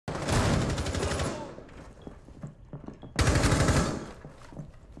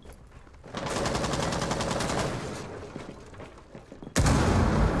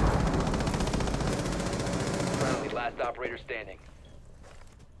operator standing.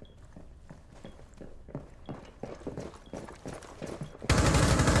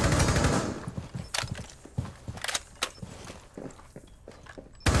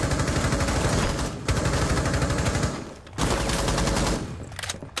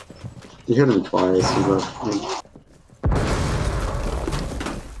 You hit him twice. He left.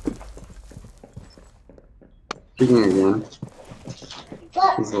 Peeking again.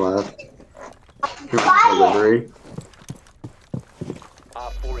 He's left. Delivery.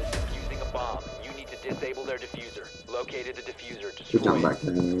 Op 4 is defusing a bomb. You need to disable their diffuser. Located the diffuser. Good Destroy job it. back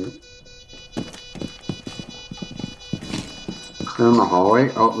there. They're in the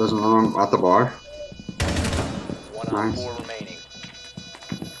hallway. Oh, there's another one at the bar. One Op Nice. 4 remaining.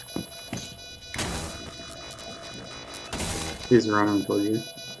 He's running for you.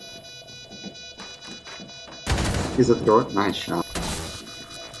 He's at the door. Nice shot.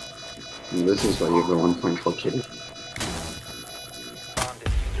 And this is why you have the 1.4 kitty. Bomb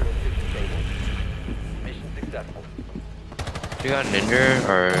diffuser has been disabled. Mission successful. You got an injure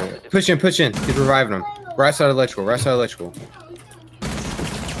or Push in. He's reviving him. Right side electrical.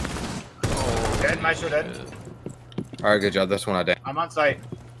 Dead, Maestro dead. Alright, good job. That's one I did. I'm on site.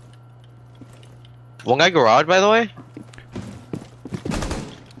 one guy garage, by the way?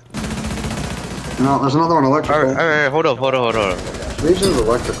 No, there's another one electrical. Alright, hold up. Region's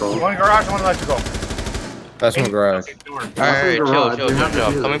electrical. One garage, one electrical. That's one garage. Okay, door. Alright, garage. chill. We have to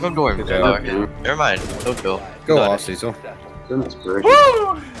do Coming this. from dorm. Good job. Never mind. Don't chill. Go Got off, it. Cecil. Goodness gracious.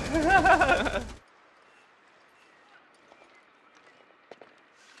 Woo!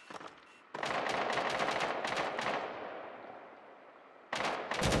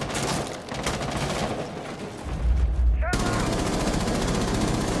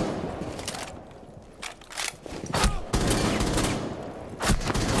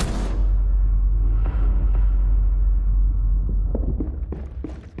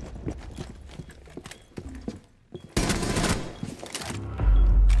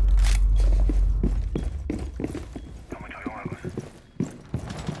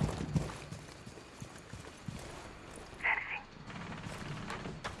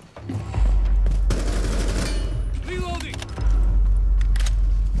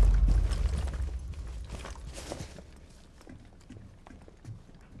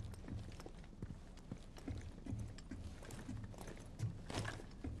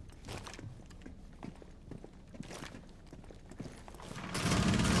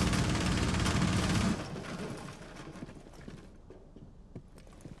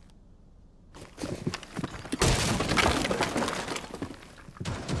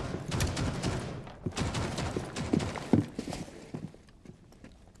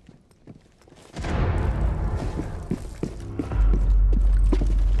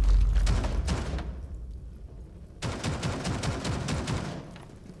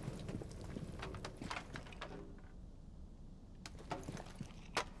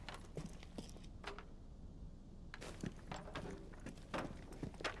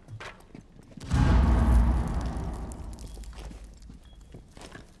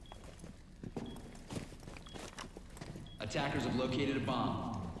 Attackers have located a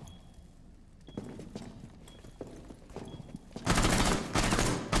bomb.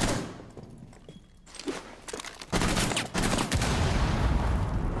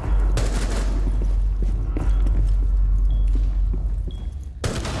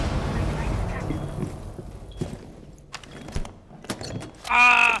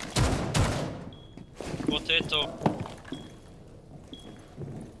 Ah! Potato.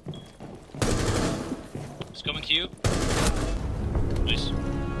 It's coming to you. Please.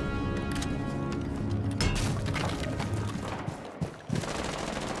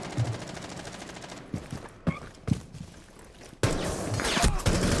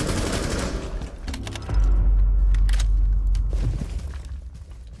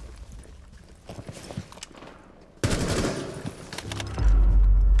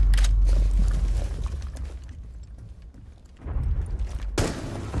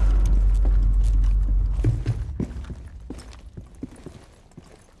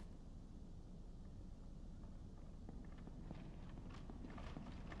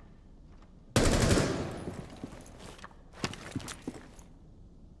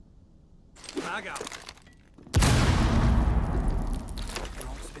 Mag out.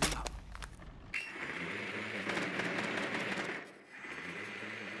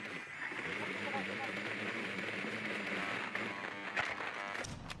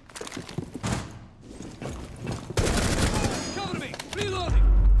 Cover me! Reloading!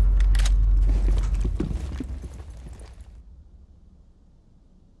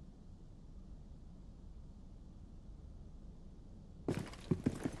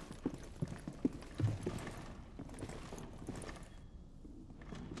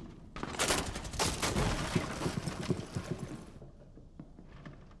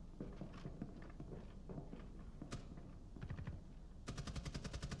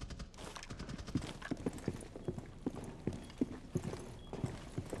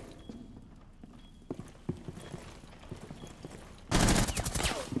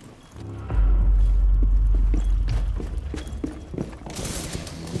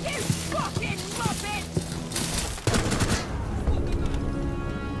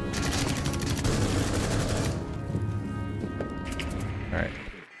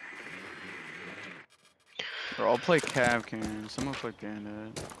 play Cav Can. Someone play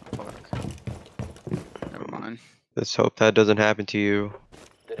Bandit. Fuck. Never mind. Let's hope that doesn't happen to you.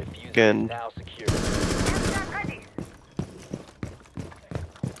 The diffuser Again. is now secure.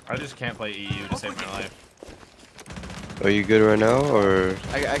 I just can't play EU to save my life. Are you good right now, or?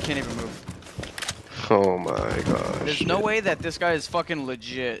 I can't even move. Oh my gosh. There's no way that this guy is fucking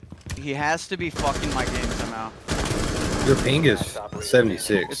legit. He has to be fucking my game somehow. Your ping is It's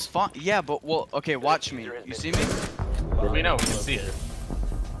 76. fun. Yeah, but well, okay, watch me. You see me? We know, we can see it.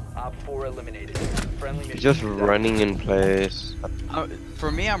 Op 4 eliminated. Friendly mission Just success. running in place.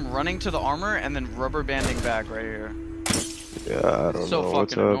 For me, I'm running to the armor and then rubber banding back right here. Yeah, I don't So know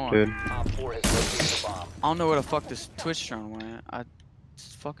what's fucking up, dude. annoying. Op 4 has located the bomb. I don't know where the fuck this Twitch drone went.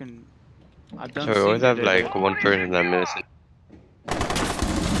 I've done. So we always seen have it. like one person that missing.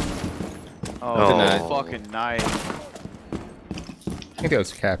 Oh, Oh. that's fucking nice. I think that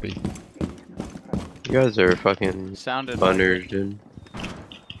was Cappy. You guys are fucking Sounded bunners, dude.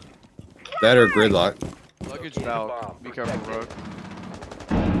 That or gridlock. Luggage belt. Be careful, Rogue.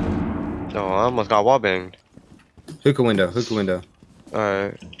 Oh, I almost got wall banged. Hookah window. Hookah window.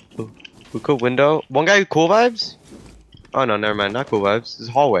 Alright. Who cool window? One guy cool vibes? Oh no, never mind. Not cool vibes. This is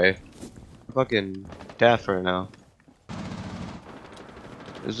hallway. Fucking deaf right now.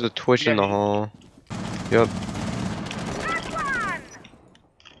 There's a twitch in the hall. Yep.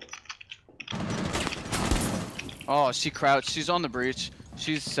 Oh, she crouched. She's on the breach.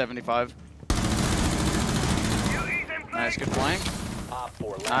 She's 75. Nice, good flank. Op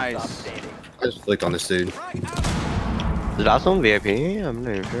 4 last Nice. stop standing. I just flicked on this dude. Is that some VIP? I'm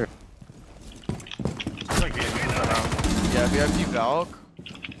not even sure. It's like the Yeah, VIP Valk.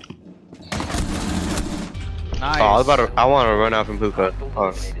 Nice. Oh, I want to run out from Puka.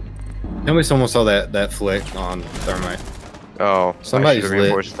 Oh, Tell me someone saw that flick on thermite. oh Somebody's I should lit.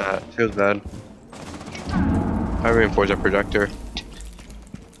 reinforce that. Feels bad. I reinforced our projector.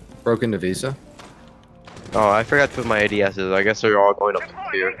 Broke into Visa. Oh, I forgot to put my ADSs. I guess they're all going up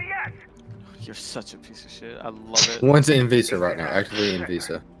here. You're such a piece of shit. I love it. One's in Visa right now. Actively in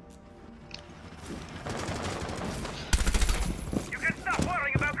Visa.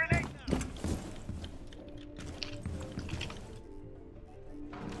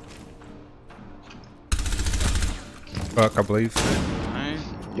 Fuck, I believe. Nice.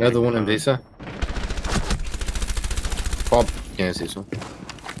 The other one in Visa. Bob can't see some.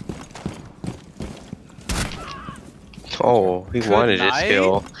 Oh, he Good wanted his night.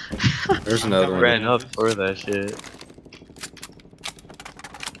 kill. There's another one. Ran up for that shit.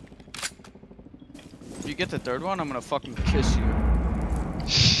 If you get the third one, I'm gonna fucking kiss you.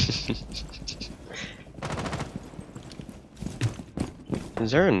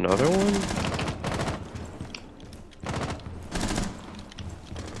 Is there another one?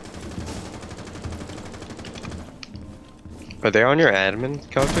 Are they on your admin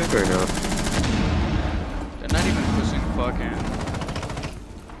couches or no? They're not even pushing fucking.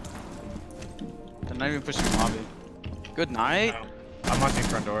 They're not even pushing lobby. Good night. I'm watching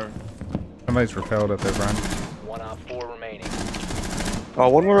front door. Somebody's repelled up there, Brian. One Op 4 remaining. Oh,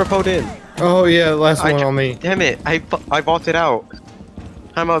 one more repo in. Oh yeah, last I one ju- on me. Damn it! I vaulted out.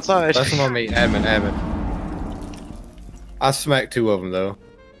 I'm outside. Last one on me. Admin, admin. I smacked two of them though.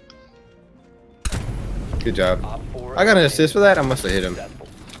 Good job. Op 4 I got an assist for that. I must have hit him. successful.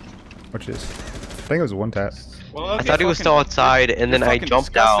 Which is, I think it was one tap. Well, I thought he was still outside, and then I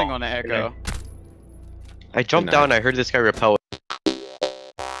jumped disgusting out. on the echo. I jumped Good night. out and I heard this guy repel.